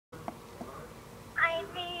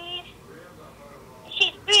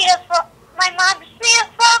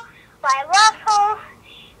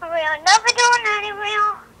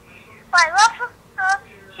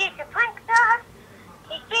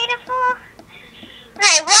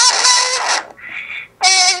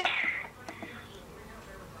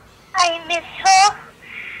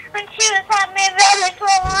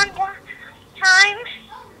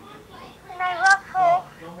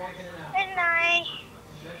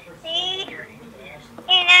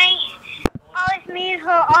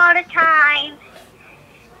her all the time.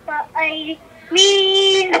 But I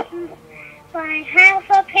need my house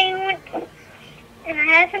of parents, and I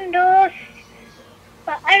have some doors,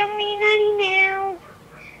 but I don't need any now.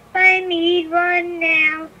 But I need one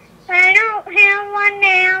now. But I don't have one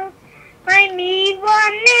now. But I need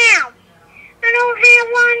one now. I don't have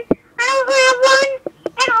one. I don't have one.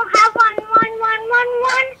 I don't have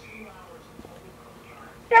one.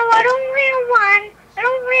 So I don't have one. I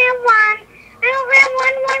don't have one. I don't have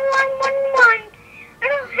one. I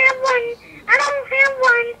don't have one. I don't have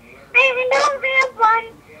one. I don't have one.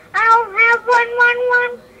 I don't have one.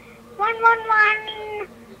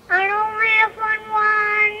 I don't have one.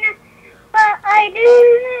 But I do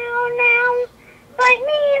now. But I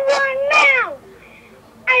need one now.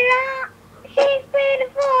 She's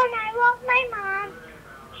beautiful and I love my mom.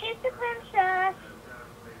 She's the princess.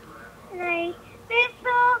 And I miss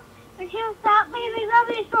her. And she'll stop me and love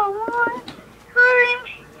me for a long time.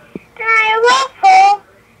 And I love her.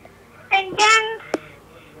 And then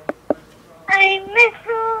I miss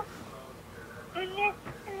her. And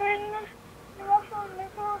I also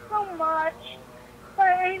miss her so much. But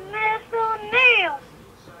I miss her now.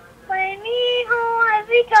 But I need her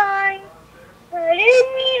every time. But I do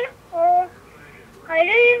need her. I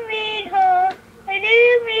do need her. I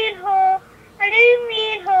do need her. I do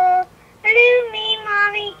need her. I do need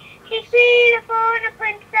mommy. She's beautiful and a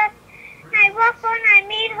princess. And I love her and I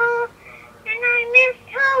need her.